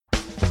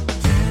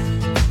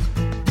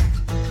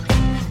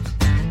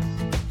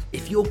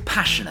you're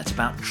passionate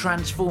about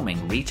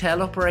transforming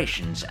retail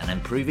operations and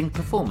improving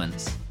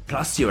performance,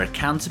 plus you're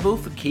accountable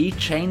for key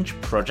change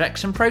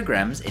projects and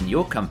programs in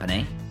your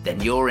company, then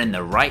you're in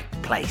the right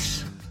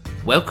place.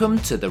 Welcome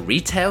to the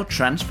Retail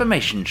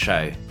Transformation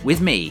Show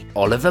with me,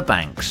 Oliver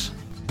Banks.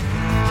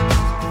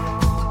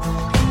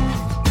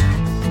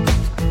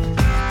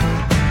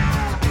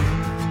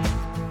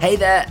 Hey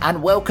there,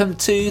 and welcome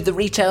to the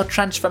Retail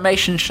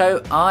Transformation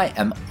Show. I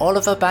am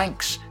Oliver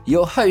Banks,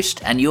 your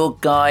host and your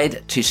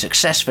guide to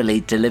successfully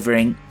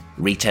delivering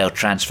retail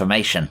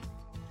transformation.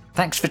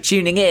 Thanks for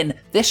tuning in.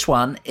 This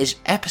one is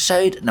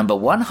episode number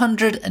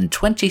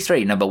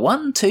 123, number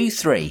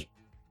 123.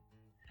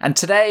 And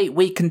today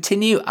we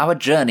continue our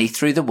journey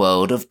through the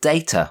world of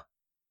data.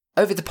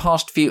 Over the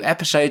past few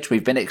episodes,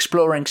 we've been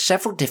exploring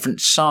several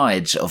different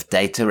sides of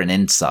data and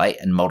insight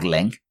and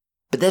modeling.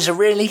 But there's a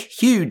really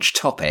huge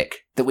topic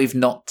that we've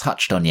not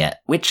touched on yet,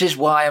 which is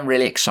why I'm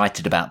really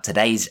excited about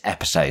today's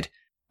episode.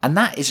 And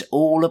that is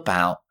all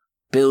about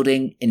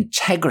building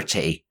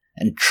integrity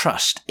and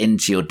trust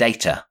into your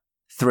data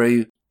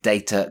through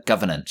data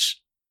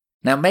governance.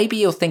 Now, maybe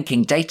you're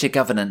thinking data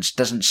governance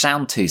doesn't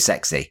sound too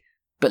sexy,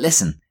 but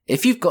listen,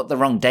 if you've got the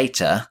wrong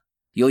data,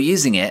 you're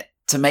using it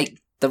to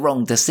make the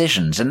wrong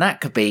decisions, and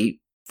that could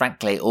be,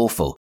 frankly,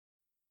 awful.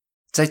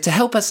 So to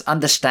help us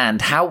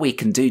understand how we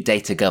can do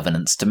data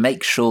governance to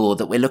make sure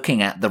that we're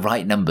looking at the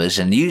right numbers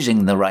and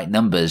using the right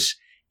numbers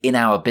in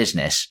our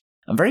business,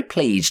 I'm very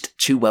pleased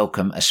to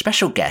welcome a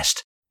special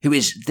guest who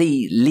is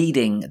the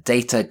leading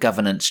data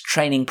governance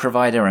training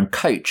provider and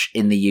coach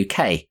in the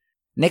UK,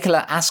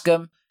 Nicola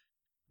Ascombe.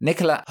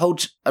 Nicola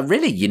holds a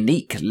really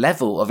unique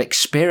level of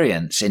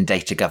experience in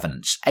data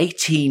governance,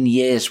 18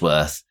 years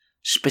worth,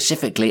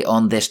 specifically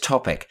on this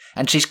topic.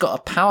 And she's got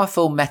a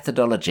powerful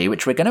methodology,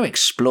 which we're going to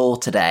explore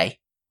today,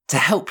 to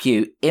help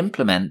you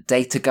implement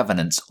data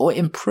governance or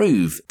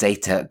improve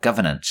data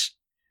governance.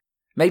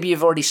 Maybe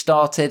you've already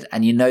started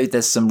and you know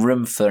there's some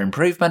room for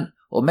improvement,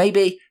 or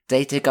maybe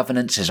data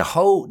governance is a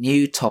whole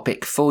new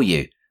topic for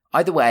you.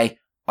 Either way,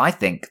 I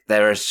think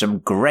there are some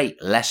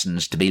great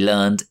lessons to be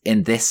learned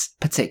in this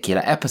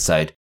particular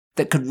episode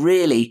that could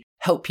really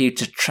help you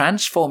to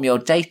transform your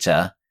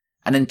data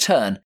and in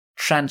turn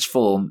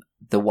transform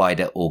the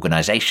wider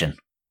organization.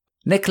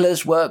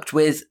 Nicola's worked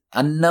with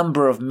a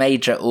number of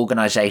major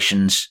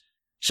organizations,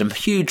 some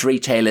huge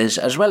retailers,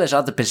 as well as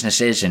other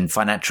businesses in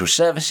financial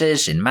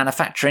services, in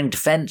manufacturing,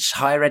 defense,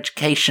 higher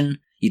education,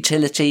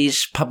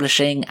 utilities,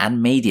 publishing,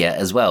 and media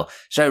as well.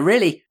 So a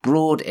really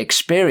broad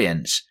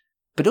experience,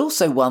 but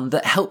also one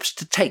that helps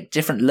to take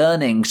different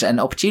learnings and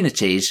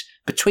opportunities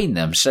between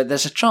them. So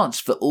there's a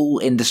chance for all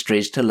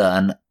industries to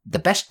learn the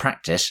best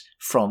practice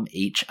from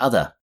each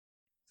other.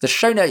 The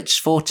show notes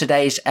for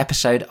today's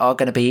episode are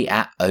going to be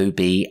at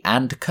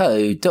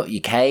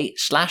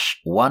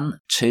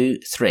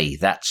obandco.uk/123.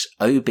 That's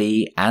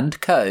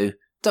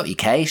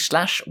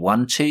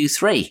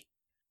obandco.uk/123.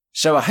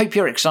 So I hope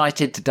you're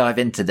excited to dive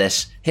into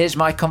this. Here's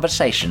my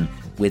conversation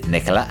with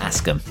Nicola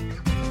Ascombe.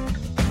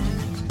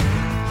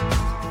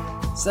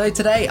 So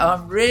today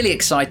I'm really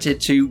excited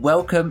to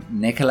welcome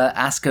Nicola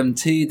Ascombe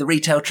to the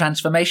Retail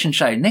Transformation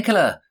Show.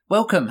 Nicola,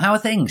 welcome. How are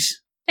things?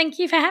 Thank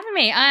you for having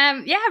me.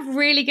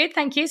 Really good.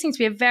 Thank you. Seems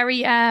to be a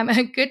very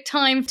a good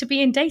time to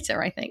be in data,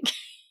 I think.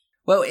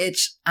 Well,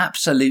 it's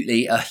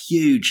absolutely a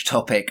huge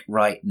topic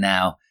right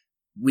now.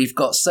 We've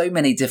got so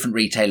many different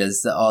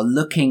retailers that are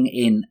looking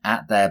in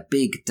at their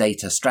big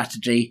data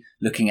strategy,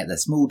 looking at their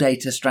small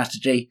data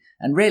strategy,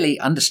 and really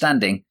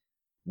understanding,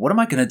 what am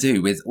I going to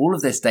do with all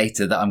of this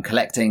data that I'm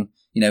collecting?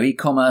 You know,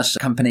 e-commerce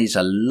companies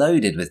are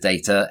loaded with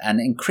data, and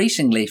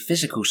increasingly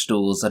physical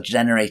stores are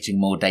generating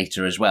more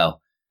data as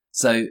well.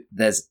 So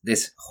there's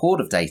this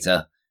hoard of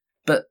data,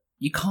 but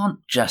you can't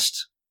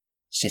just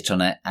sit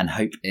on it and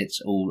hope it's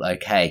all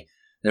okay.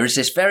 There is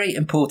this very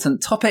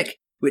important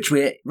topic, which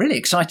we're really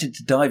excited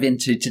to dive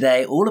into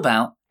today, all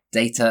about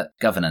data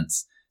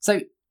governance.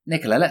 So,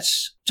 Nicola,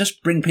 let's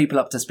just bring people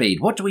up to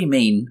speed. What do we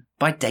mean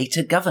by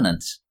data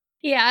governance?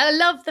 Yeah, I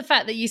love the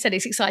fact that you said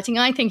it's exciting.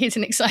 I think it's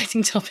an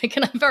exciting topic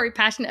and I'm very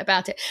passionate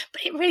about it.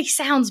 But it really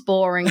sounds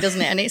boring, doesn't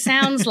it? And it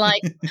sounds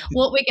like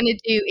what we're going to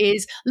do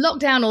is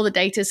lock down all the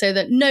data so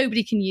that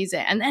nobody can use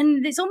it. And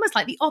then it's almost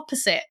like the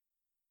opposite.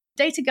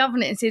 Data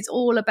governance is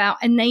all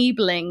about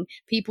enabling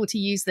people to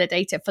use their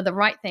data for the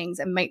right things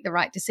and make the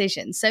right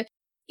decisions. So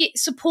it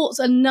supports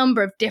a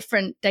number of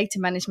different data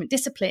management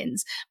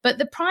disciplines. But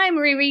the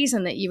primary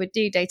reason that you would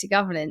do data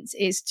governance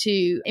is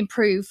to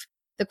improve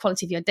the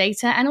quality of your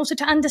data and also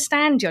to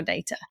understand your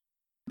data.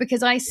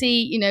 Because I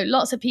see,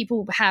 lots of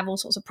people have all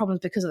sorts of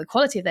problems because of the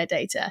quality of their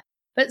data.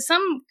 But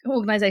some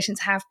organizations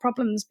have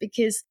problems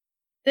because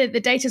the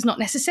data is not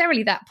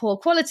necessarily that poor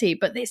quality,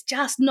 but it's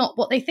just not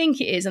what they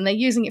think it is. And they're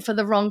using it for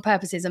the wrong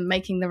purposes and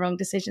making the wrong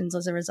decisions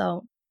as a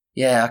result.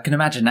 Yeah, I can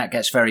imagine that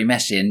gets very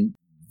messy. And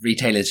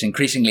retailers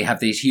increasingly have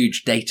these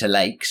huge data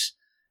lakes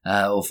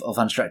of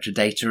unstructured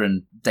data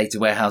and data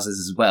warehouses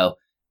as well.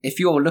 If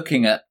you're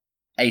looking at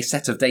a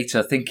set of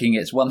data thinking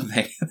it's one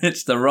thing and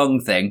it's the wrong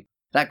thing,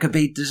 that could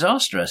be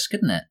disastrous,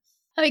 couldn't it?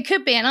 Oh, it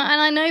could be. And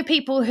I know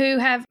people who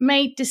have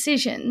made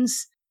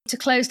decisions to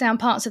close down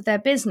parts of their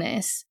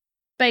business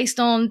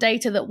based on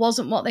data that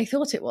wasn't what they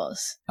thought it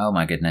was. Oh,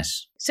 my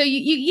goodness. So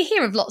you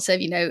hear of lots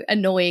of,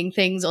 annoying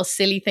things or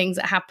silly things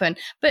that happen,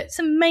 but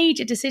some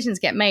major decisions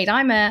get made.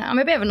 I'm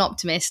a bit of an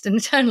optimist, an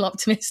eternal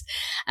optimist.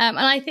 And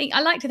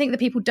I like to think that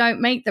people don't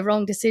make the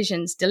wrong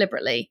decisions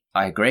deliberately.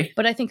 I agree.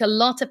 But I think a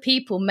lot of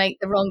people make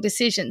the wrong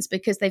decisions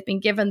because they've been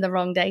given the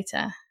wrong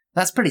data.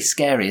 That's pretty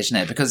scary, isn't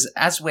it? Because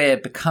as we're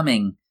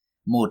becoming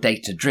more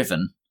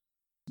data-driven,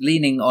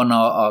 leaning on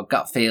our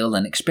gut feel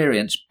and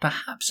experience,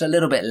 perhaps a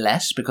little bit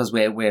less because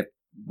we're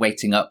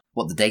weighting up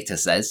what the data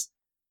says.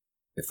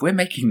 If we're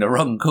making the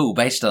wrong call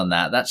based on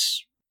that,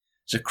 it's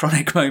a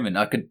chronic moment.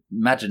 I could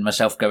imagine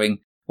myself going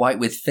white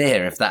with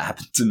fear if that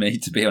happened to me,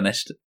 to be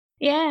honest.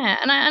 Yeah,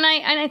 and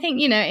I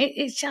think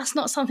it's just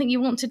not something you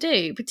want to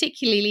do.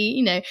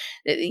 Particularly,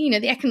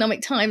 the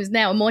economic times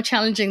now are more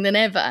challenging than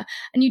ever,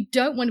 and you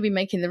don't want to be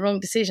making the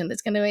wrong decision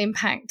that's going to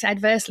impact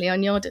adversely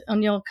on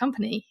your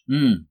company.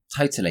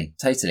 Totally.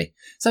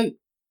 So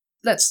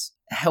let's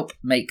help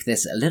make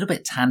this a little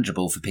bit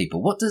tangible for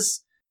people. What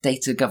does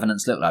data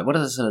governance look like? What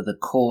are sort of the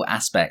core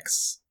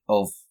aspects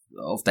of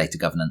data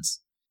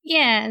governance?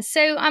 Yeah,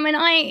 so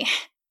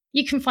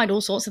you can find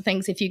all sorts of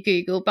things if you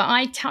Google, but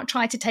I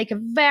try to take a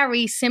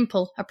very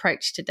simple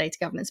approach to data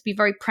governance, be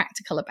very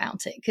practical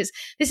about it, because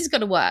this has got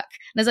to work.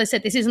 And as I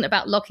said, this isn't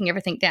about locking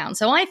everything down.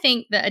 So I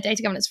think that a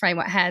data governance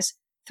framework has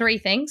 3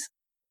 things.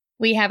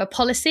 We have a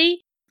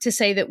policy to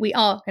say that we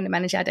are going to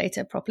manage our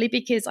data properly,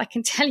 because I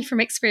can tell you from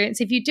experience,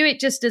 if you do it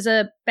just as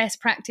a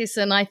best practice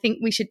and I think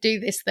we should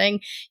do this thing,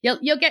 you'll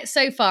get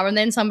so far and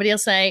then somebody will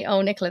say,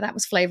 oh, Nicola, that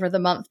was flavor of the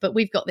month, but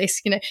we've got this,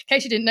 in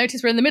case you didn't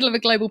notice, we're in the middle of a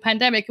global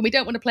pandemic and we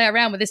don't want to play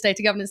around with this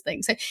data governance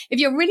thing. So if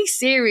you're really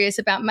serious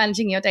about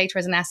managing your data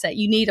as an asset,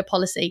 you need a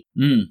policy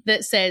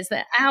that says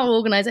that our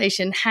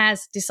organization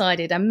has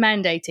decided and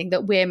mandating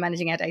that we're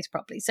managing our data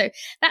properly. So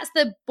that's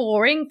the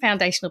boring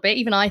foundational bit.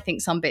 Even I think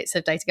some bits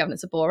of data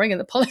governance are boring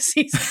and the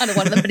policy is kind of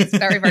one of them, but it's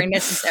very, very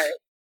necessary.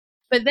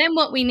 But then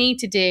what we need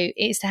to do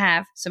is to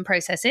have some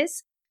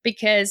processes,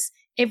 because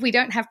if we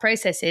don't have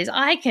processes,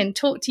 I can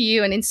talk to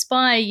you and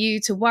inspire you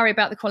to worry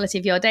about the quality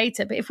of your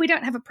data. But if we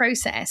don't have a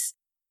process,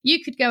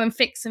 you could go and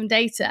fix some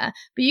data,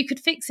 but you could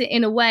fix it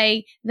in a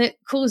way that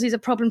causes a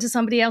problem to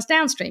somebody else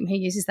downstream who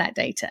uses that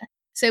data.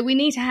 So we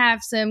need to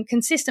have some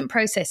consistent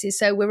processes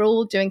so we're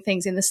all doing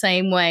things in the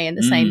same way, in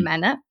the same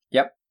manner.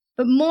 Yep.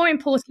 But more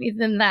importantly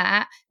than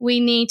that, we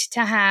need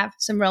to have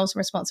some roles and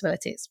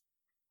responsibilities.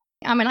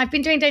 I've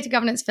been doing data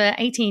governance for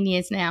 18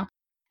 years now,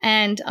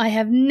 and I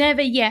have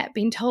never yet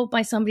been told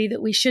by somebody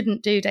that we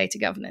shouldn't do data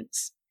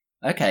governance.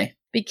 Okay.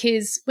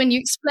 Because when you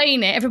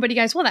explain it, everybody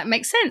goes, well, that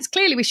makes sense.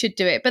 Clearly we should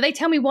do it. But they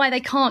tell me why they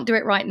can't do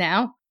it right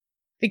now,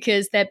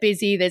 because they're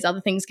busy, there's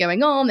other things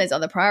going on, there's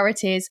other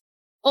priorities.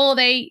 Or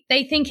they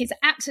think it's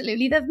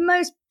absolutely the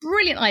most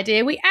brilliant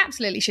idea. We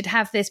absolutely should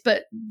have this,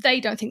 but they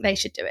don't think they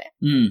should do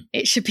it.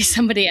 It should be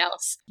somebody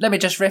else. Let me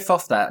just riff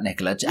off that,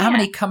 Nicola. How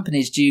many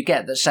companies do you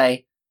get that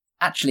say,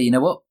 actually, you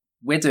know what?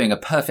 We're doing a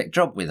perfect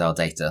job with our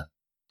data?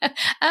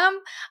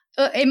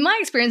 In my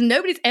experience,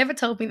 nobody's ever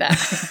told me that.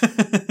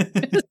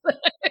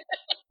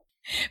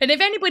 And if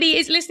anybody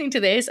is listening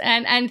to this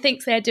and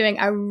thinks they're doing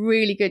a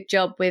really good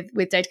job with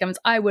data governance,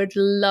 I would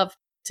love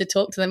to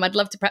talk to them. I'd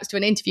love to perhaps do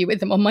an interview with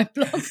them on my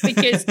blog,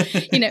 because,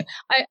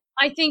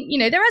 I think,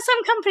 there are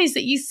some companies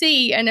that you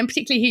see, and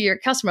particularly who you're a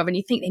customer of, and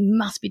you think they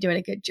must be doing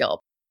a good job.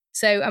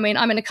 So, I'm an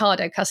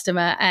Ocado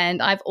customer,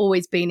 and I've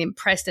always been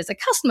impressed as a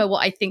customer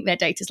what I think their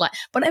data's like.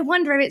 But I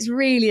wonder if it's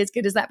really as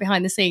good as that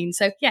behind the scenes.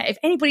 So, yeah, if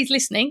anybody's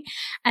listening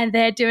and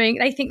they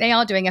think they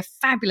are doing a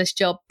fabulous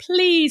job,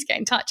 please get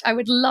in touch. I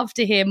would love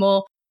to hear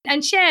more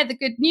and share the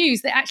good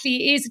news that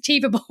actually is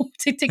achievable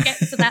to get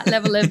to that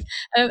level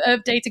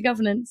of data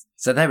governance.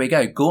 So there we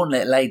go.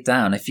 Gauntlet laid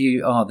down. If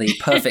you are the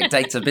perfect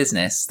data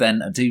business,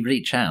 then do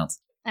reach out.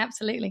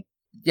 Absolutely.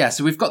 Yeah,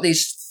 so we've got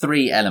these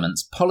 3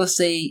 elements: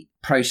 policy,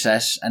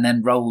 process, and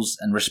then roles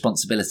and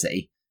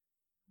responsibility.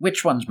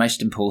 Which one's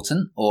most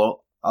important, or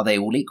are they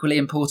all equally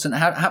important?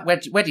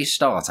 Where do you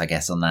start, I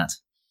guess, on that?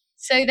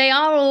 So they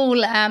are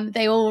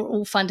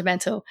all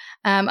fundamental.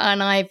 And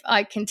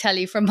I can tell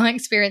you from my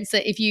experience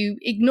that if you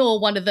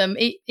ignore one of them,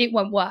 it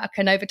won't work.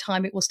 And over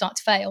time, it will start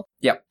to fail.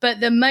 Yep. But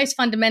the most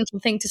fundamental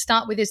thing to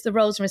start with is the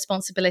roles and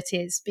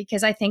responsibilities,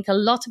 because I think a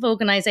lot of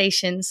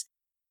organizations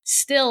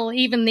still,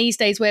 even these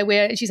days where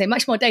we're, as you say,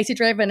 much more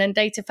data-driven and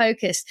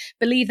data-focused,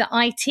 believe that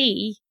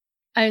IT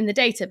own the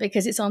data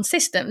because it's on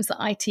systems that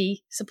IT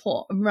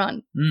support and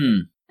run.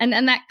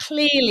 And that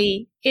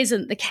clearly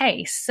isn't the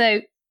case. So,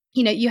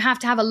 you have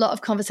to have a lot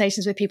of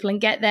conversations with people and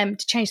get them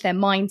to change their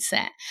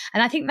mindset.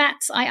 And I think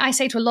I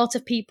say to a lot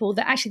of people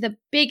that actually the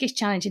biggest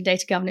challenge in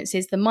data governance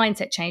is the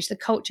mindset change, the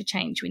culture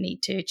change we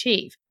need to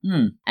achieve.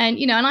 And,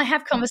 and I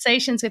have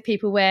conversations with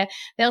people where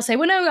they'll say,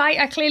 well, no,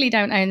 I clearly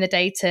don't own the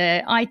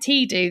data.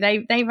 IT do.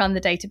 They run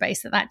the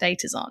database that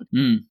data's on.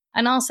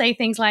 And I'll say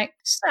things like,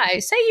 so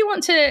say you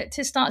want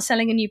to start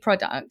selling a new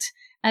product,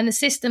 and the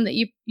system that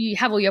you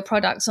have all your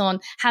products on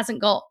hasn't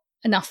got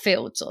enough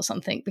fields or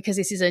something because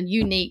this is a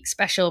unique,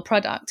 special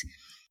product.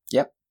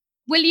 Yep.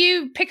 Will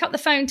you pick up the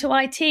phone to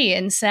IT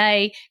and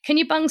say, can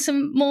you bung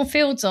some more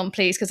fields on,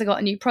 please, because I got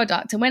a new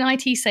product? And when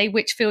IT say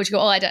which fields, you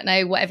go, I don't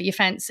know, whatever you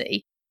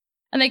fancy.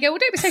 And they go, well,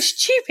 don't be so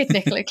stupid,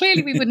 Nicola.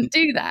 Clearly we wouldn't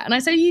do that. And I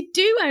say, you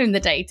do own the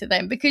data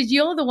then, because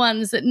you're the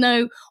ones that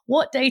know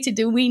what data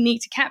do we need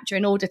to capture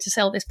in order to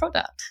sell this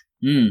product.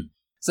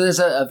 So there's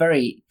a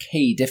very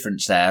key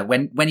difference there.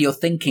 When you're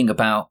thinking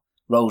about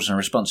roles and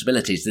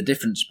responsibilities, the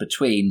difference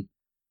between,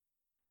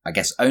 I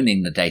guess,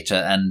 owning the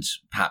data and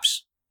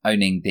perhaps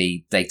owning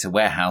the data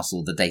warehouse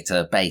or the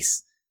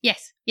database.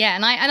 Yes. Yeah.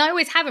 And I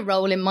always have a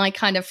role in my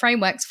kind of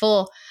frameworks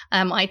for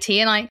IT.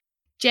 And I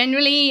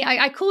generally,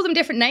 I call them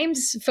different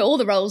names for all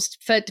the roles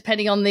for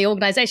depending on the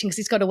organization because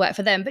it's got to work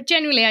for them. But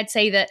generally, I'd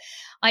say that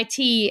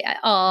IT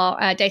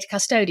are data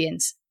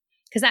custodians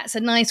because that's a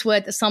nice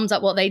word that sums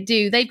up what they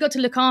do. They've got to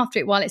look after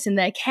it while it's in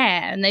their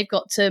care and they've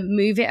got to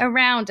move it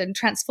around and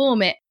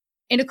transform it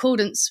in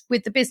accordance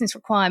with the business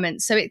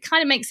requirements. So it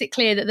kind of makes it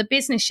clear that the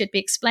business should be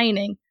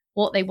explaining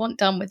what they want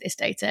done with this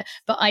data,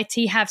 but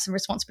IT have some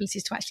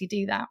responsibilities to actually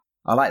do that.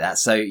 I like that.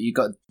 So you've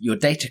got your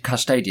data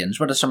custodians.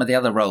 What are some of the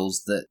other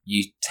roles that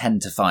you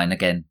tend to find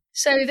again?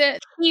 So the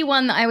key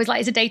one that I always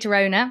like is a data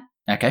owner.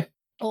 Okay.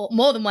 Or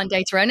more than one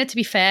data owner. To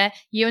be fair,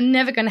 you're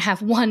never going to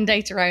have one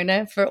data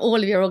owner for all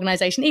of your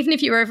organization. Even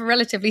if you're a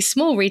relatively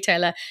small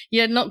retailer,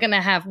 you're not going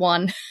to have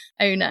one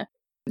owner.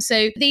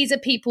 So these are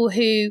people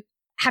who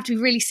have to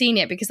be really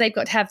senior because they've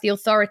got to have the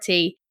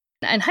authority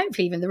and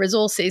hopefully even the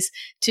resources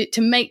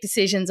to make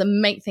decisions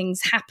and make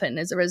things happen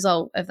as a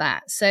result of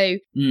that. So,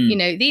 you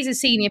know, these are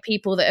senior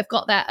people that have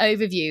got that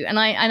overview. And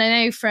I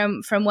know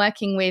from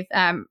working with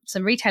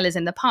some retailers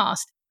in the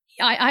past,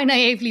 I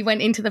naively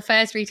went into the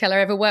first retailer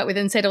I ever worked with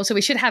and said, oh, so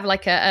we should have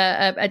like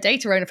a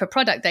data owner for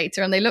product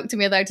data. And they looked at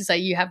me though to say,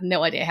 you have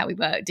no idea how we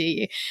work, do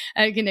you?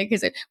 You know,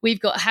 because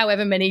we've got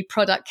however many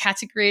product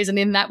categories and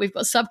in that we've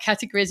got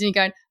subcategories and you're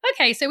going,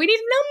 okay, so we need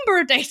a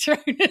number of data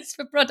owners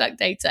for product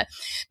data.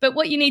 But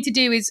what you need to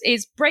do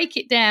is break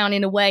it down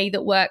in a way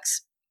that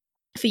works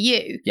for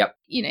you. Yep.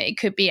 You know, it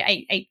could be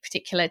a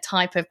particular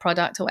type of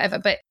product or whatever,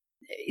 but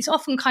it's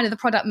often kind of the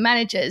product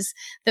managers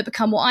that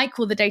become what I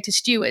call the data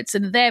stewards,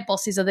 and their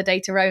bosses are the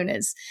data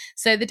owners.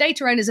 So the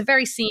data owners are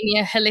very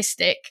senior,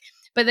 holistic,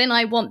 but then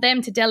I want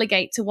them to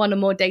delegate to one or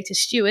more data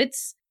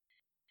stewards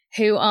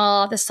who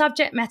are the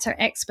subject matter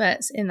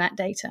experts in that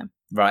data.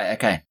 Right,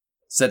 okay.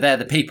 So they're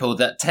the people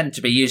that tend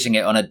to be using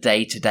it on a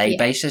day-to-day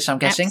basis, I'm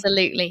guessing?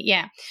 Absolutely,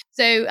 yeah.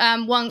 So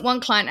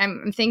one client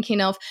I'm thinking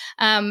of,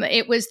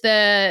 it was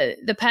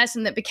the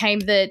person that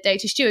became the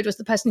data steward was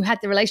the person who had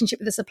the relationship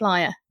with the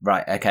supplier.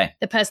 Right, okay.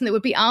 The person that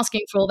would be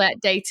asking for all that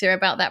data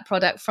about that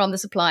product from the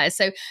supplier.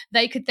 So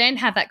they could then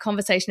have that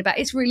conversation about,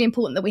 it's really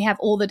important that we have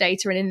all the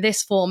data in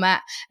this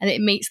format and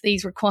it meets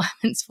these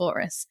requirements for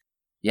us.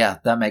 Yeah,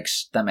 that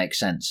makes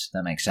sense.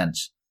 That makes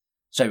sense.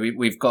 So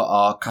we've got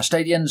our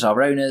custodians,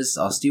 our owners,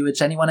 our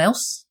stewards. Anyone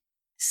else?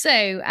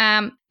 So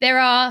there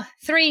are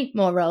 3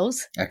 more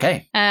roles.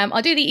 Okay.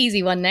 I'll do the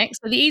easy one next.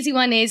 So the easy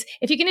one is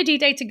if you're going to do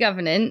data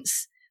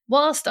governance,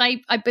 whilst I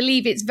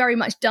believe it's very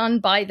much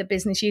done by the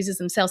business users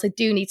themselves, they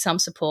do need some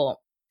support.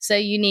 So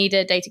you need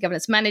a data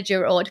governance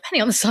manager, or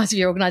depending on the size of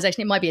your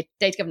organization, it might be a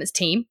data governance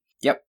team.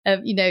 Yep.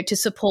 You know, to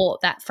support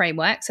that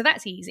framework. So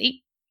that's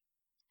easy.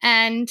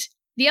 And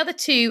the other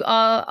 2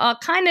 are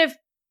kind of,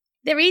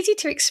 they're easy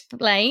to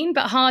explain,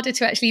 but harder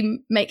to actually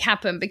make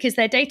happen because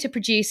they're data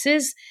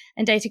producers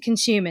and data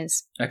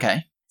consumers.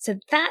 Okay. So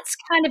that's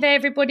kind of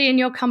everybody in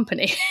your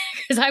company.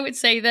 Because I would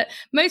say that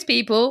most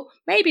people,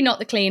 maybe not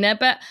the cleaner,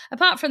 but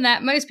apart from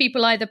that, most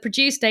people either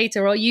produce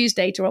data or use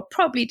data or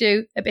probably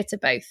do a bit of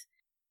both.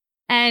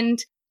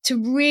 And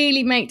to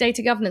really make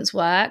data governance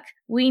work,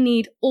 we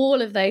need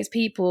all of those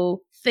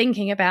people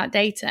thinking about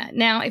data.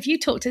 Now, if you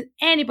talk to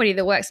anybody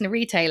that works in a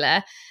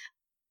retailer,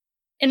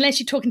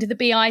 unless you're talking to the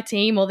BI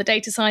team or the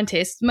data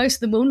scientists, most of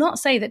them will not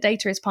say that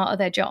data is part of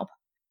their job.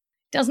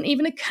 It doesn't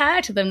even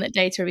occur to them that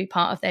data will be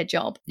part of their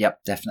job. Yep,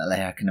 definitely.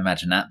 I can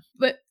imagine that.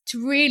 But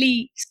to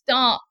really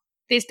start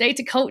this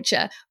data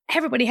culture,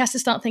 everybody has to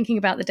start thinking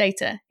about the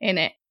data in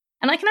it.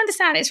 And I can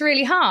understand it's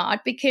really hard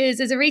because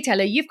as a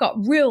retailer, you've got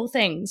real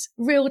things,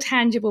 real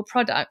tangible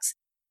products,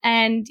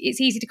 and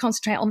it's easy to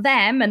concentrate on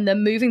them and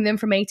then moving them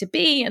from A to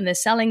B and they're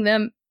selling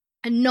them,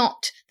 and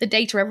not the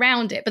data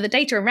around it. But the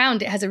data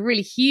around it has a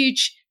really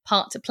huge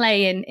part to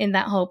play in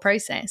that whole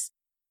process.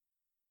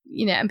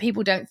 You know, and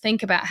people don't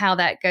think about how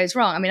that goes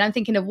wrong. I mean, I'm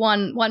thinking of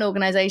one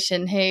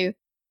organization who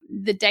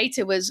the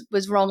data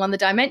was wrong on the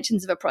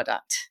dimensions of a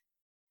product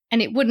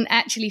and it wouldn't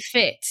actually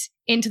fit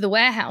into the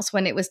warehouse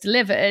when it was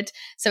delivered.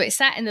 So it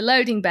sat in the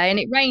loading bay and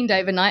it rained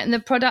overnight and the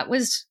product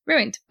was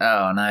ruined.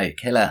 Oh no,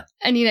 killer.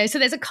 And, you know, so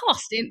there's a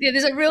cost.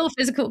 There's a real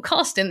physical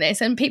cost in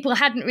this. And people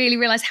hadn't really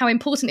realized how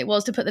important it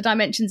was to put the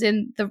dimensions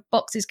in the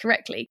boxes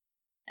correctly.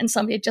 And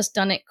somebody had just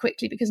done it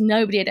quickly because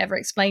nobody had ever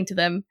explained to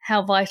them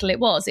how vital it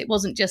was. It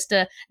wasn't just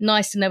a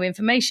nice to know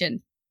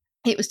information.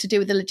 It was to do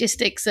with the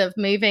logistics of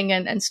moving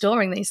and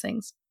storing these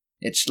things.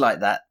 It's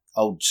like that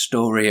old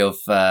story of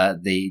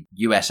the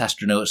US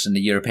astronauts and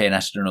the European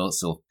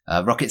astronauts, or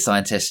rocket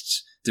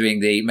scientists doing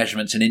the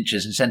measurements in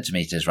inches and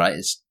centimeters, right?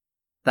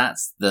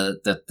 That's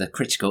the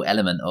critical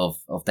element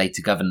of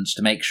data governance,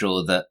 to make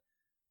sure that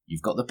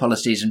you've got the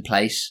policies in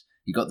place,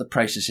 you've got the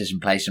processes in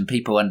place, and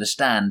people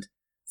understand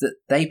that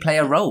they play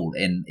a role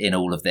in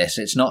all of this.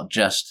 It's not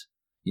just,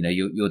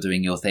 you're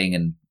doing your thing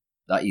and,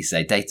 like you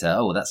say, data,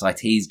 that's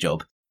IT's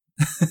job.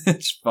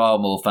 It's far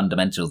more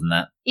fundamental than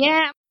that.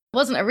 Yeah. It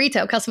wasn't a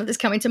retail customer that's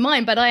coming to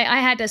mind, but I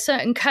had a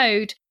certain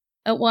code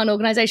at one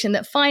organization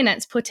that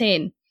finance put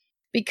in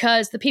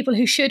because the people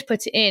who should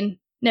put it in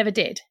never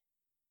did.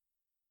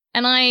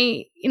 And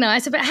I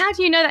said, but how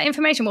do you know that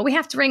information? Well, we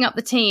have to ring up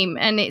the team,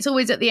 and it's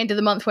always at the end of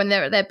the month when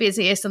they're at their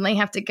busiest, and they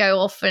have to go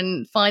off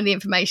and find the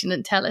information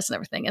and tell us and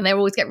everything. And they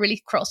always get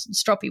really cross and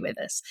stroppy with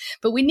us.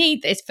 But we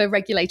need this for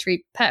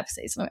regulatory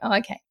purposes. I'm like,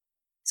 okay.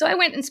 So I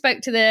went and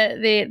spoke to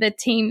the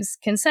teams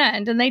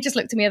concerned, and they just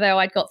looked at me as though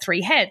I'd got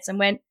 3 heads and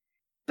went,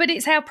 but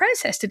it's our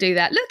process to do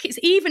that. Look, it's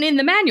even in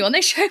the manual. And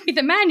they showed me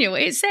the manual.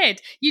 It said,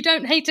 you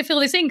don't hate to fill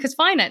this in because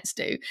finance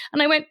do.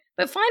 And I went,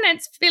 but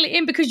finance fill it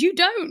in because you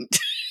don't.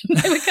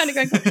 They were kind of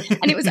going,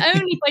 and it was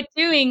only by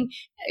doing,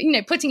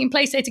 putting in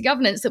place data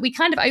governance that we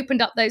kind of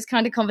opened up those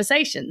kind of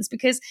conversations.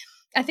 Because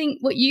I think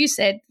what you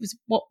said was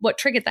what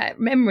triggered that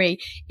memory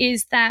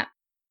is that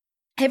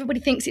everybody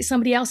thinks it's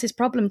somebody else's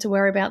problem to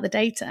worry about the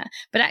data,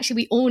 but actually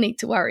we all need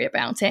to worry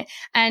about it.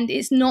 And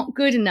it's not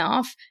good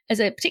enough,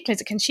 particularly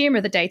as a consumer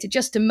of the data,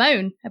 just to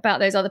moan about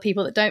those other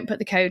people that don't put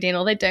the code in,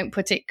 or they don't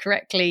put it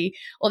correctly,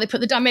 or they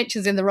put the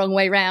dimensions in the wrong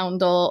way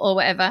round, or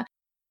whatever,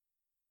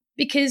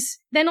 because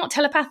they're not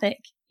telepathic.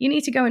 You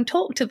need to go and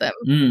talk to them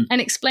and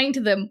explain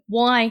to them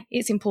why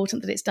it's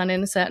important that it's done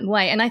in a certain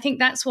way. And I think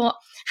that's what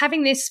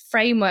having this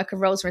framework of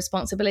roles and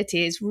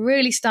responsibilities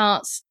really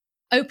starts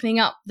opening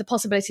up the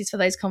possibilities for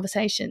those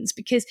conversations,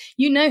 because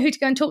you know who to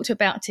go and talk to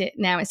about it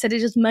now, instead of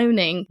just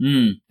moaning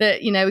that,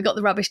 we got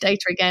the rubbish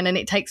data again and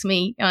it takes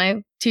me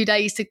 2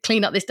 days to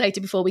clean up this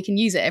data before we can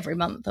use it every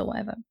month or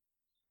whatever.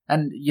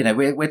 And,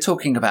 we're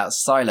talking about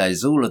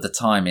silos all of the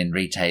time in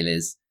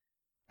retailers.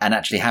 And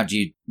actually, how do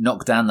you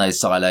knock down those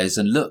silos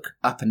and look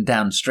up and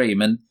downstream?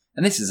 And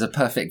this is a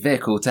perfect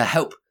vehicle to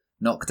help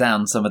knock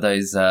down some of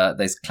those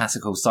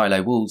classical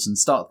silo walls and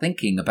start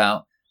thinking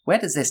about, where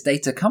does this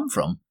data come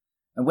from?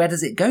 And where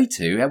does it go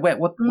to? And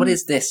what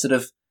is this sort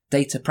of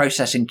data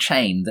processing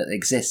chain that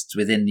exists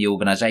within the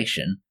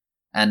organization?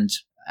 And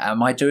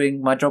am I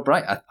doing my job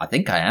right? I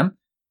think I am.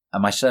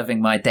 Am I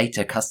serving my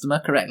data customer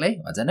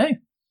correctly? I don't know.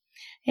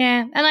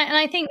 Yeah. And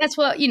I think that's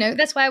what,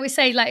 that's why I always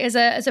say, like, as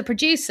a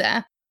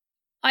producer,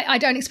 I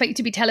don't expect you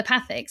to be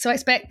telepathic. So I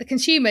expect the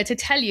consumer to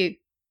tell you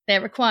their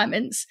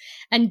requirements.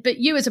 But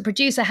you as a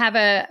producer have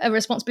a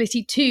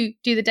responsibility to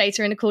do the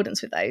data in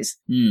accordance with those.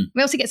 It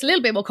also gets a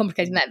little bit more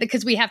complicated than that,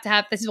 because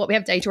this is what we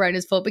have data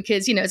owners for,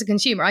 because, as a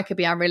consumer, I could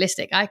be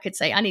unrealistic. I could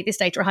say, I need this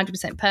data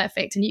 100%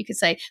 perfect. And you could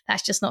say,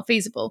 that's just not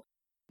feasible.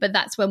 But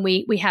that's when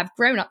we have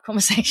grown-up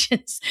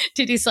conversations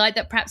to decide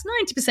that perhaps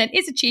 90%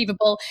 is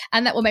achievable,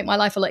 and that will make my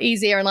life a lot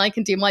easier, and I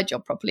can do my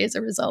job properly as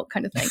a result,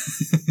 kind of thing.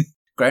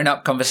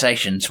 Grown-up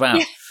conversations. Wow.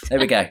 There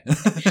we go.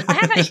 I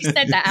have actually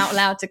said that out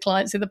loud to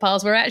clients in the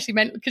past, where I actually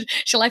meant,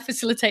 shall I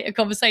facilitate a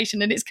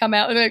conversation? And it's come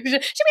out, should we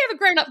have a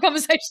grown-up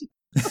conversation?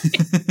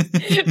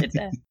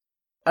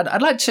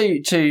 I'd like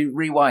to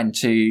rewind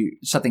to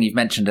something you've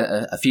mentioned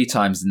a few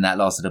times in that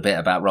last little bit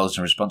about roles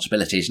and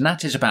responsibilities, and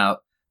that is about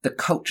the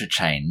culture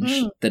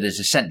change that is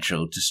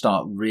essential to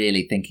start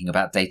really thinking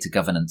about data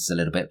governance a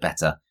little bit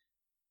better.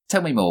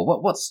 Tell me more.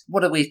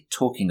 What are we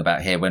talking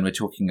about here when we're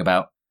talking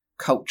about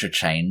culture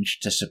change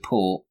to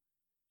support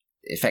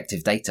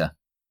effective data?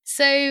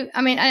 So,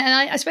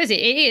 I suppose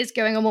it is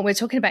going on. What we're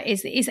talking about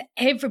is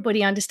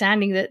everybody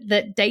understanding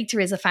that data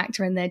is a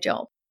factor in their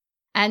job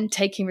and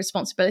taking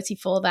responsibility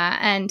for that.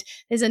 And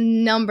there's a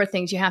number of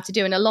things you have to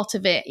do. And a lot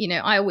of it,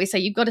 I always say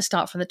you've got to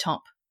start from the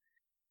top.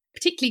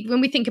 Particularly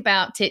when we think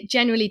about it,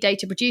 generally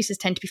data producers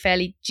tend to be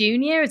fairly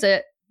junior, as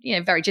a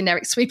very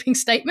generic sweeping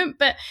statement.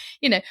 But,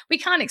 we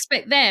can't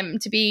expect them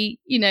to be,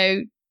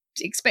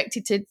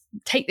 expected to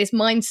take this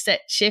mindset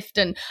shift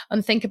and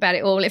think about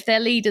it all if their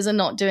leaders are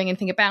not doing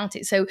anything about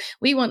it. So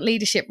we want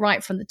leadership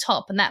right from the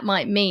top. And that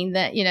might mean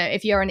that,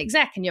 if you're an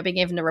exec and you're being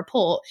given a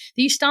report,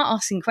 that you start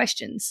asking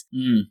questions.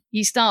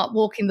 You start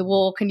walking the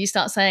walk, and you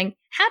start saying,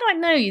 how do I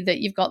know that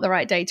you've got the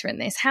right data in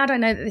this? How do I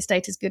know that this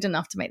data is good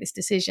enough to make this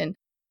decision?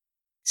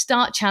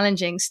 Start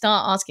challenging,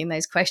 start asking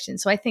those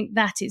questions. So I think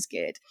that is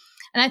good.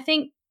 And I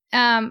think,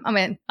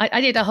 I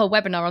did a whole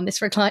webinar on this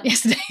for a client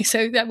yesterday,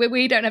 so that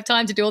we don't have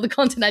time to do all the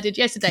content I did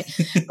yesterday.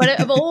 But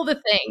of all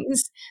the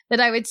things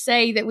that I would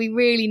say that we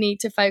really need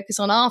to focus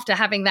on after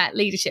having that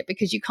leadership,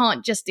 because you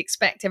can't just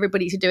expect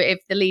everybody to do it if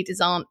the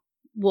leaders aren't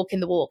walking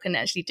the walk and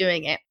actually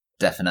doing it.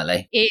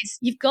 Definitely. Is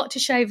you've got to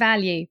show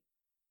value.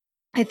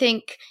 I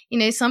think,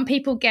 some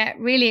people get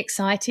really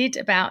excited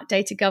about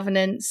data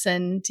governance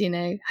and,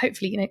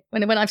 hopefully,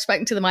 when I've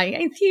spoken to them, I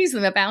enthuse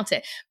them about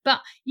it. But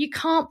you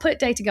can't put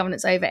data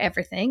governance over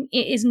everything.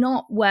 It is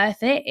not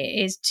worth it.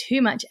 It is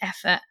too much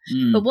effort.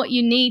 But what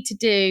you need to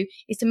do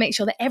is to make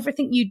sure that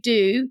everything you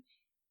do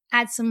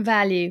adds some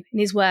value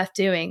and is worth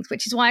doing,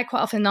 which is why I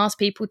quite often ask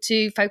people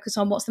to focus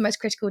on what's the most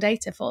critical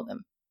data for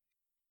them.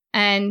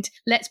 And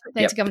let's put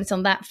data governance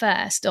on that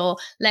first, or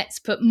let's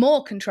put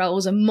more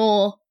controls and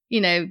more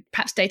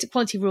perhaps data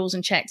quality rules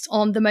and checks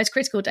on the most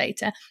critical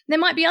data. There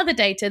might be other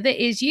data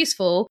that is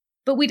useful,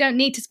 but we don't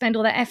need to spend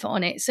all that effort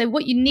on it. So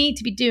what you need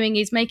to be doing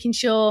is making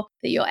sure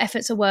that your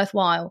efforts are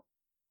worthwhile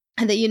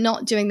and that you're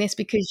not doing this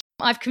because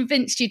I've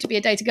convinced you to be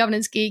a data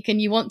governance geek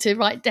and you want to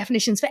write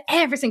definitions for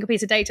every single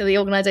piece of data the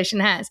organization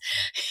has.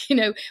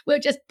 We'll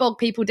just bog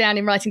people down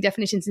in writing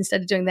definitions instead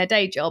of doing their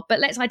day job.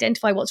 But let's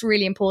identify what's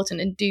really important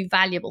and do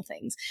valuable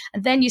things.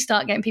 And then you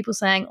start getting people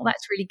saying, oh,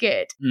 that's really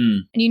good.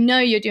 And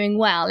you're doing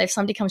well if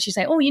somebody comes to you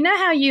and say, oh, you know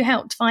how you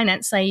helped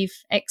finance save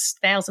X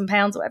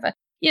 £1,000 or whatever.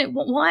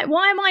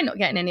 Why am I not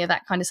getting any of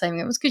that kind of saving?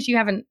 It was because you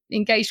haven't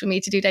engaged with me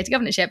to do data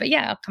governance yet. But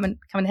yeah, I'll come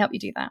and help you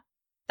do that.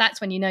 That's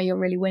when you're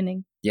really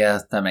winning. Yeah,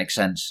 that makes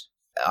sense.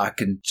 I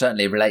can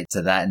certainly relate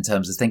to that in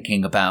terms of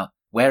thinking about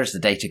where is the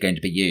data going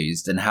to be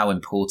used and how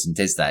important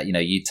is that?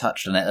 You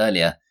touched on it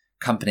earlier,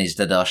 companies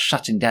that are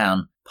shutting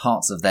down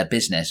parts of their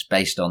business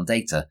based on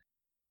data.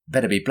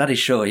 Better be bloody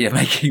sure you're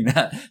making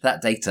that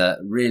data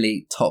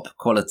really top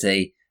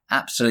quality,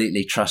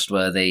 absolutely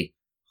trustworthy,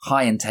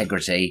 high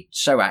integrity,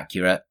 so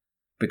accurate,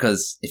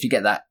 because if you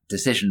get that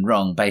decision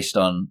wrong based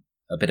on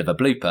a bit of a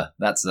blooper,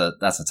 that's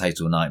a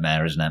total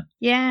nightmare, isn't it?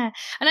 Yeah.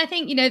 And I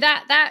think,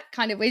 that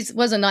kind of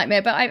was a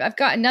nightmare. But I've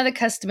got another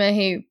customer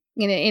who,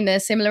 in a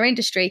similar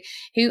industry,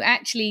 who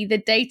actually the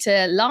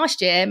data last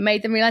year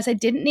made them realize they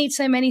didn't need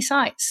so many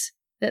sites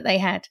that they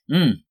had.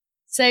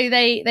 So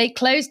they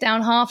closed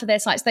down half of their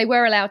sites. They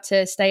were allowed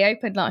to stay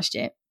open last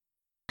year.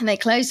 And they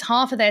closed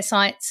half of their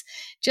sites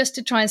just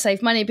to try and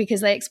save money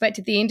because they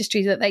expected the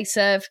industry that they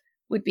serve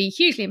would be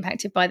hugely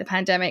impacted by the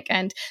pandemic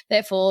and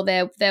therefore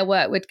their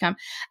work would come.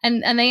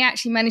 And they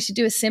actually managed to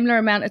do a similar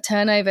amount of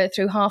turnover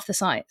through half the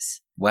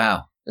sites.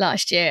 Wow.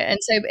 Last year. And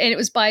it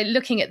was by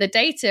looking at the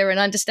data and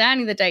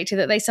understanding the data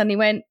that they suddenly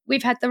went,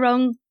 we've had the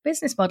wrong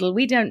business model.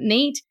 We don't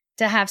need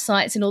to have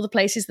sites in all the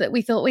places that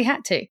we thought we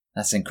had to.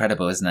 That's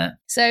incredible, isn't it?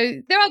 So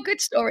there are good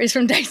stories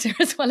from data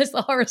as well as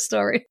the horror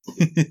story.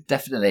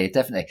 Definitely.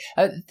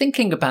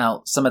 Thinking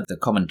about some of the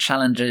common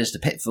challenges, the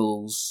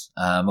pitfalls,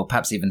 or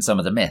perhaps even some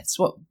of the myths,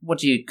 what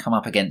do you come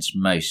up against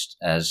most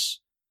as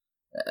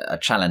a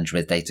challenge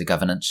with data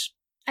governance?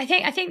 I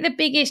think the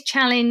biggest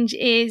challenge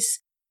is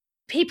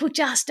people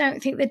just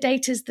don't think the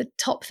data's the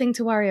top thing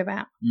to worry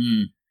about.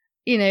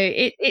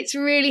 It's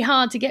really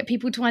hard to get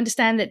people to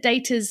understand that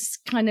data's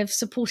kind of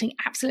supporting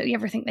absolutely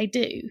everything they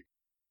do.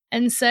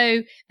 And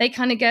so they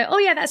kind of go, oh,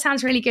 yeah, that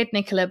sounds really good,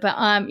 Nicola. But,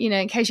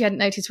 in case you hadn't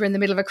noticed, we're in the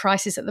middle of a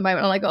crisis at the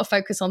moment and I got to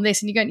focus on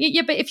this. And you're going,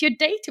 yeah, but if your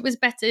data was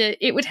better,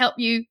 it would help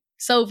you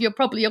solve your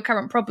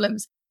current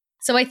problems.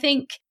 So I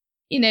think,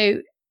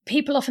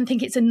 people often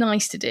think it's a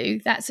nice to do.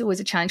 That's always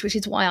a challenge, which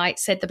is why I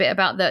said the bit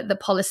about the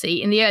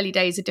policy. In the early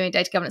days of doing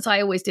data governance,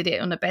 I always did it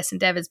on a best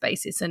endeavors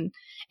basis and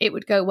it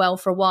would go well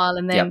for a while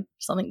and then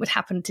something would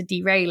happen to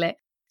derail it.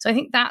 So I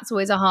think that's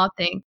always a hard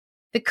thing.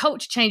 The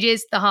culture change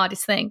is the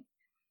hardest thing.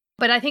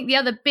 But I think the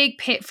other big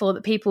pitfall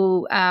that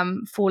people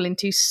fall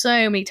into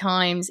so many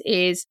times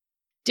is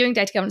doing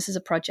data governance as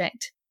a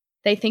project.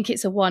 They think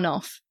it's a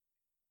one-off.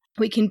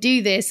 We can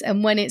do this,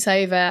 and when it's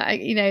over,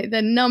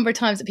 the number of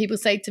times that people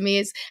say to me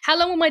is, how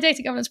long will my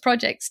data governance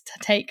projects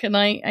take? And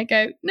I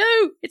go,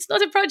 no, it's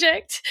not a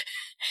project.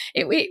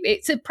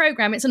 It's a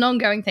program. It's an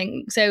ongoing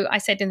thing. So I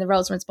said in the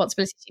roles and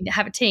responsibilities, you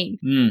have a team.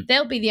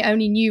 They'll be the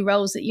only new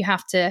roles that you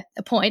have to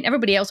appoint.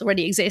 Everybody else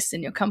already exists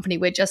in your company.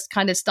 We're just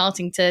kind of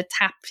starting to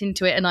tap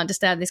into it and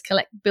understand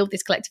build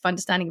this collective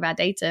understanding of our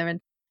data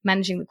and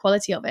managing the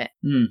quality of it.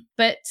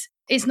 But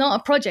it's not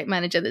a project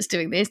manager that's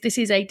doing this. This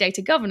is a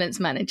data governance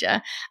manager,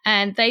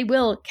 and they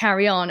will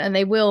carry on and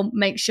they will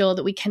make sure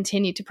that we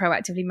continue to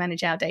proactively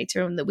manage our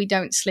data and that we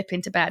don't slip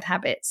into bad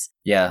habits.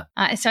 Yeah.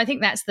 So I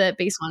think that's the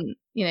biggest one,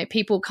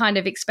 people kind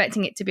of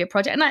expecting it to be a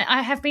project. And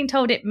I have been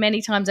told it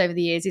many times over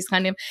the years. It's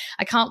kind of,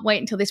 I can't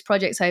wait until this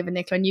project's over,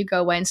 Nicola, and you go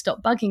away and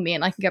stop bugging me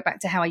and I can go back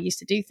to how I used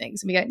to do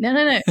things. And we go,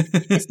 no,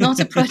 it's not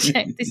a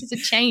project. This is a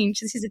change.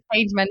 This is a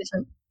change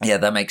management. Yeah,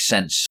 that makes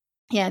sense.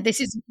 Yeah,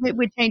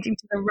 we're changing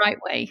to the right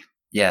way.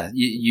 Yeah,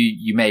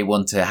 you may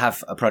want to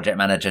have a project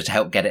manager to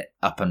help get it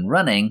up and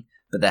running,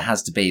 but there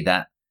has to be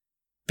that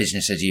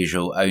business as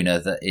usual owner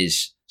that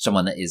is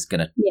someone that is going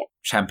to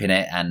champion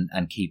it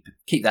and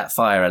keep that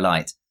fire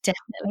alight.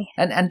 Definitely.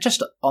 And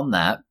just on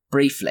that,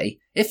 briefly,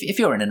 if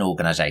you're in an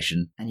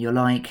organization and you're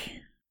like,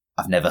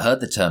 I've never heard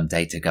the term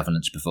data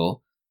governance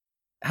before,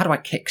 how do I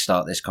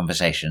kickstart this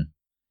conversation?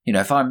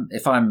 If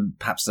I'm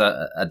perhaps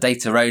a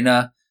data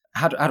owner,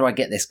 how do I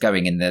get this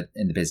going in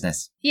the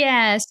business?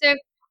 Yeah, so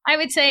I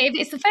would say if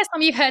it's the first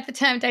time you've heard the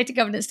term data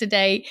governance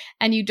today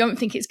and you don't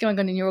think it's going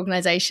on in your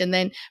organization,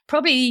 then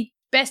probably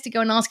best to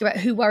go and ask about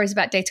who worries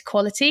about data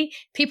quality.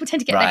 People tend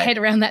to get their Right. head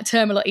around that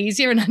term a lot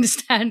easier and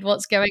understand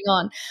what's going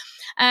on.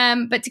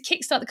 But to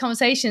kickstart the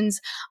conversations,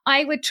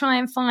 I would try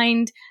and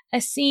find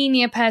a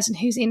senior person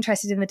who's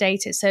interested in the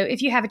data. So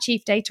if you have a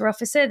chief data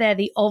officer, they're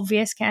the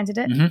obvious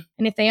candidate. Mm-hmm.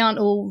 And if they aren't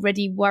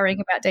already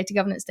worrying about data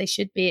governance, it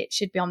should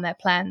be on their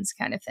plans,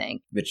 kind of thing.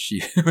 Which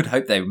you would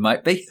hope they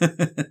might be.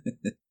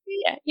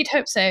 Yeah, you'd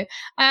hope so.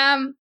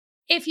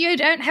 If you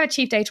don't have a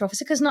chief data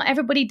officer, because not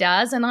everybody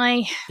does, and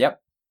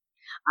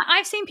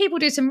I've seen people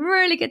do some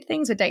really good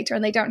things with data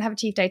and they don't have a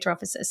chief data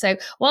officer. So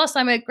whilst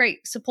I'm a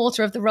great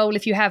supporter of the role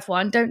if you have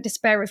one, don't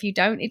despair if you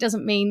don't. It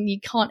doesn't mean you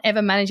can't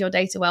ever manage your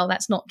data well.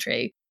 That's not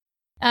true.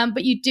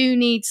 But you do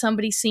need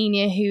somebody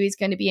senior who is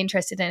going to be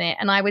interested in it.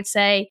 And I would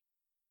say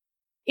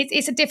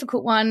it's a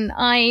difficult one.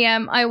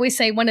 I always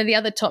say one of the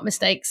other top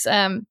mistakes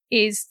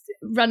is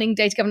running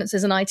data governance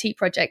as an IT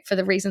project for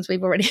the reasons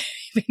we've already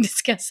been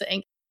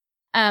discussing.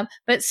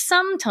 But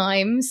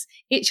sometimes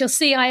it's your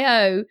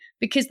CIO,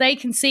 because they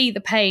can see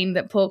the pain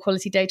that poor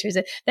quality data is.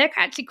 They're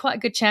actually quite a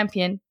good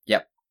champion.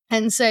 Yep.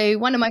 And so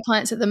one of my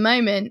clients at the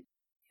moment,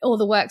 all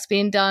the work's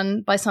being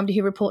done by somebody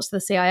who reports to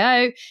the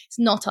CIO. It's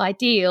not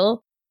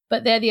ideal,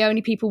 but they're the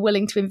only people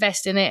willing to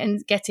invest in it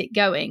and get it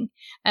going.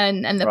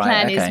 And the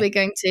plan is we're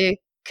going to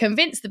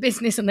convince the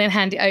business and then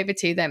hand it over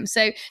to them.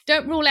 So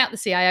don't rule out the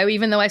CIO,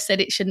 even though I've said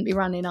it shouldn't be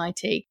run in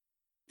IT.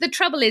 The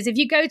trouble is, if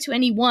you go to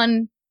any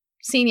one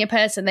senior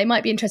person, they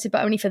might be interested,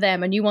 but only for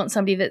them. And you want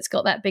somebody that's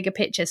got that bigger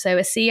picture. So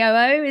a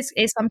COO is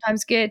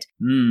sometimes good.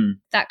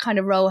 That kind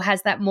of role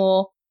has that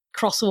more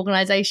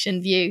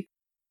cross-organization view.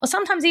 Or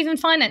sometimes even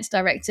finance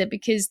director,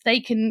 because they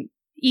can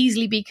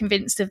easily be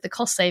convinced of the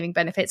cost-saving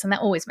benefits. And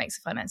that always makes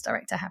a finance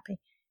director happy.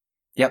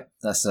 Yep,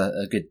 that's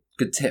a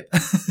good tip.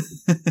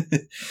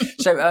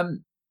 So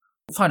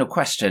final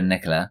question,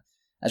 Nicola,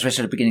 as we're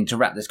sort of beginning to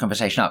wrap this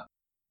conversation up.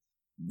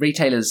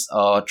 Retailers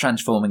are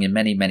transforming in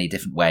many, many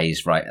different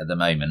ways right at the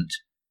moment.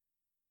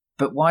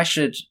 But why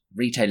should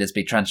retailers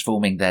be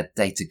transforming their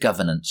data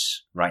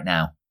governance right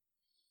now?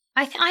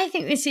 I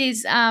think this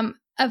is a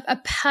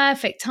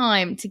perfect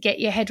time to get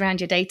your head around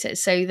your data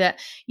so that,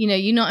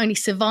 you not only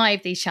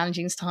survive these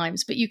challenging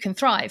times, but you can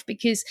thrive,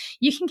 because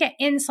you can get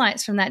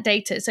insights from that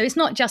data. So it's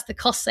not just the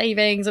cost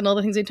savings and all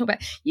the things we talk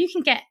about. You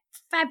can get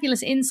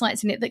fabulous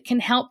insights in it that can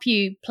help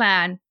you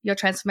plan your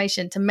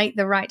transformation to make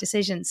the right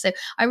decisions. So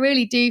I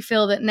really do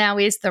feel that now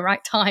is the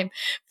right time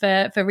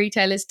for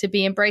retailers to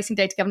be embracing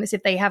data governance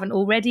if they haven't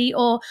already,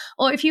 or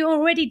if you're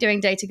already doing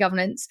data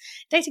governance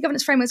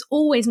frameworks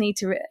always need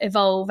to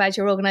evolve as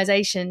your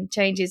organization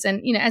changes.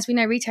 And, as we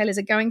know, retailers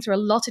are going through a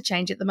lot of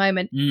change at the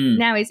moment.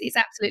 Now it's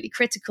absolutely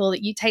critical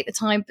that you take the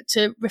time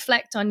to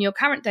reflect on your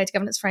current data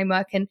governance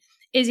framework, and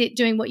is it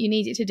doing what you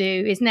need it to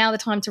do? Is now the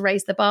time to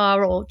raise the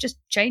bar or just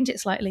change it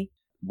slightly?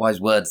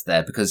 Wise words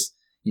there, because,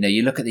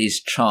 you look at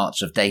these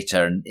charts of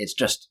data and it's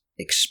just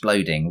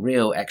exploding,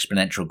 real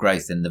exponential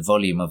growth in the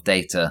volume of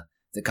data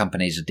that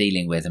companies are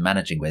dealing with and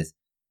managing with.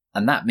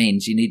 And that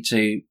means you need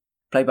to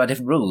play by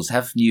different rules,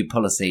 have new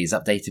policies,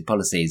 updated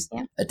policies,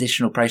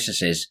 additional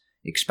processes,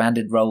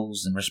 expanded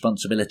roles and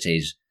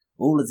responsibilities.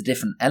 All of the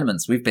different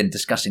elements we've been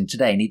discussing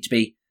today need to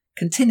be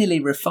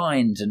continually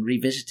refined and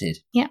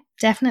revisited. Yeah,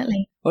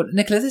 definitely. Well,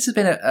 Nicola, this has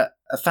been a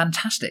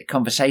fantastic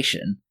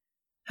conversation.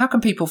 How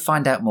can people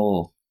find out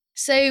more?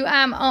 So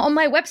on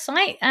my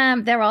website,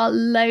 there are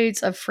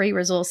loads of free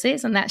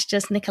resources, and that's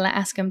just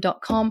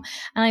nicolaascombe.com.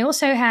 And I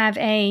also have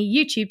a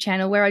YouTube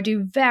channel where I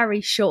do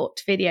very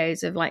short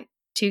videos of like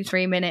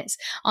 2-3 minutes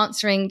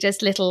answering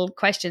just little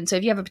questions. So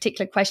if you have a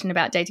particular question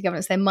about data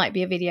governance, there might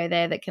be a video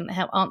there that can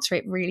help answer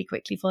it really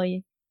quickly for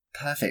you.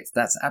 Perfect.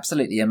 That's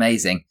absolutely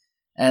amazing.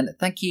 And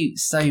thank you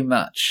so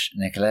much,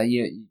 Nicola.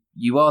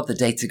 You are the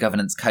data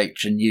governance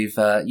coach, and you've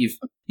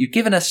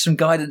given us some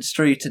guidance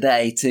through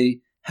today to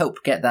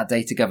help get that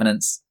data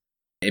governance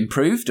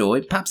improved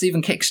or perhaps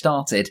even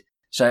kick-started.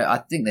 So I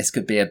think this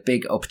could be a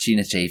big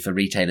opportunity for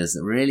retailers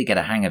that really get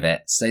a hang of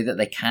it so that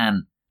they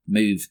can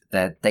move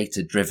their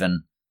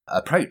data-driven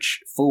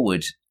approach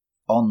forward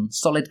on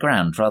solid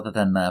ground rather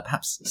than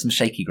perhaps some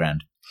shaky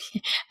ground.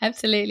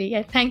 Absolutely.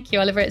 Yeah. Thank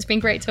you, Oliver. It's been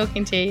great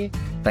talking to you.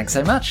 Thanks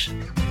so much.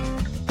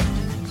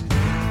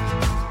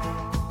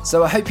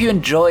 So I hope you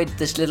enjoyed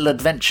this little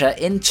adventure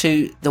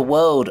into the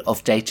world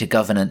of data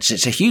governance.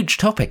 It's a huge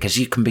topic, as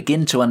you can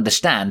begin to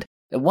understand,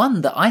 one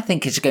that I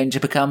think is going to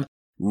become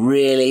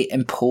really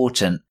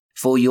important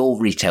for your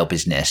retail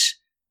business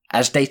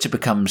as data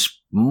becomes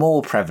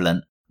more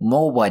prevalent,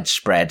 more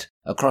widespread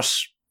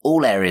across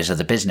all areas of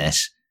the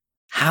business.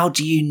 How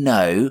do you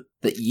know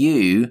that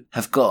you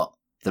have got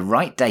the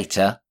right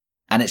data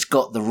and it's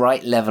got the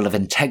right level of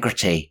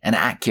integrity and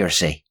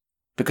accuracy?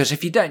 Because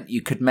if you don't,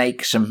 you could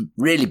make some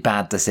really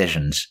bad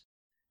decisions.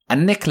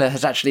 And Nicola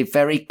has actually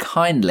very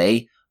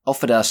kindly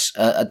offered us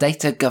a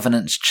data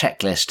governance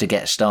checklist to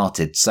get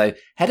started. So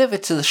head over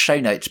to the show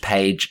notes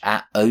page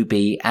at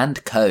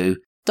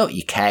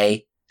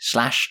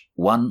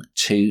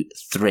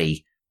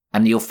obandco.uk/123,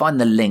 and you'll find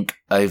the link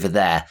over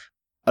there,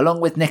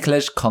 along with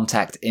Nicola's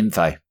contact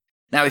info.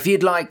 Now, if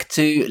you'd like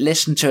to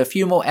listen to a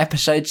few more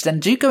episodes, then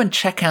do go and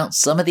check out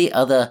some of the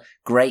other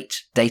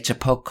great data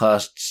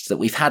podcasts that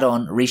we've had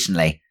on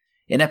recently.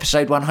 In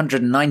episode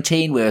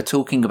 119, we were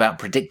talking about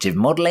predictive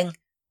modeling.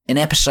 In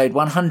episode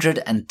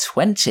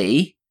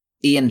 120,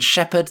 Ian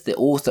Shepherd, the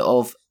author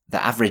of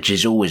The Average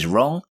is Always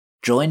Wrong,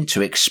 joined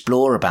to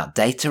explore about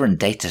data and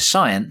data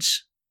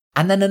science.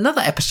 And then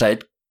another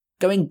episode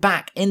going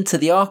back into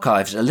the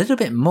archives a little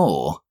bit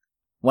more.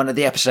 One of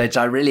the episodes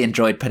I really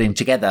enjoyed putting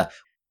together,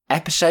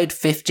 episode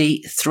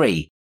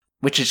 53,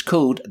 which is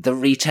called the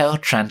Retail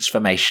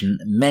Transformation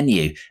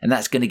Menu. And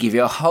that's going to give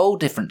you a whole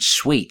different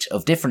suite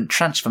of different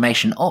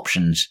transformation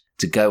options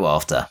to go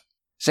after.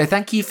 So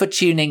thank you for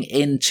tuning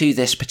in to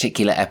this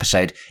particular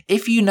episode.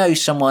 If you know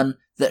someone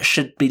that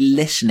should be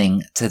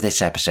listening to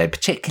this episode,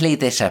 particularly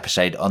this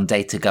episode on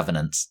data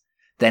governance,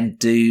 then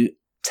do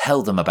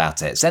tell them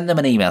about it. Send them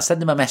an email,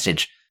 send them a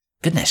message.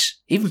 Goodness,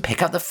 even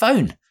pick up the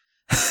phone.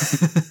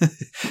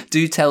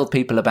 Do tell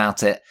people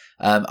about it.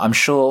 I'm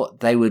sure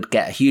they would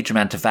get a huge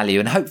amount of value,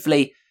 and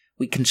hopefully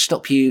we can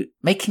stop you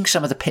making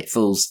some of the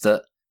pitfalls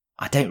that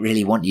I don't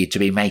really want you to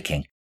be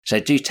making. So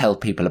do tell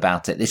people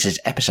about it. This is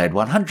episode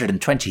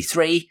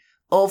 123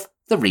 of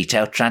the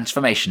Retail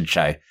Transformation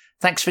Show.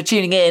 Thanks for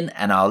tuning in,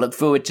 and I'll look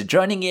forward to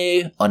joining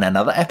you on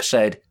another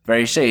episode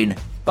very soon.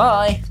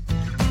 Bye!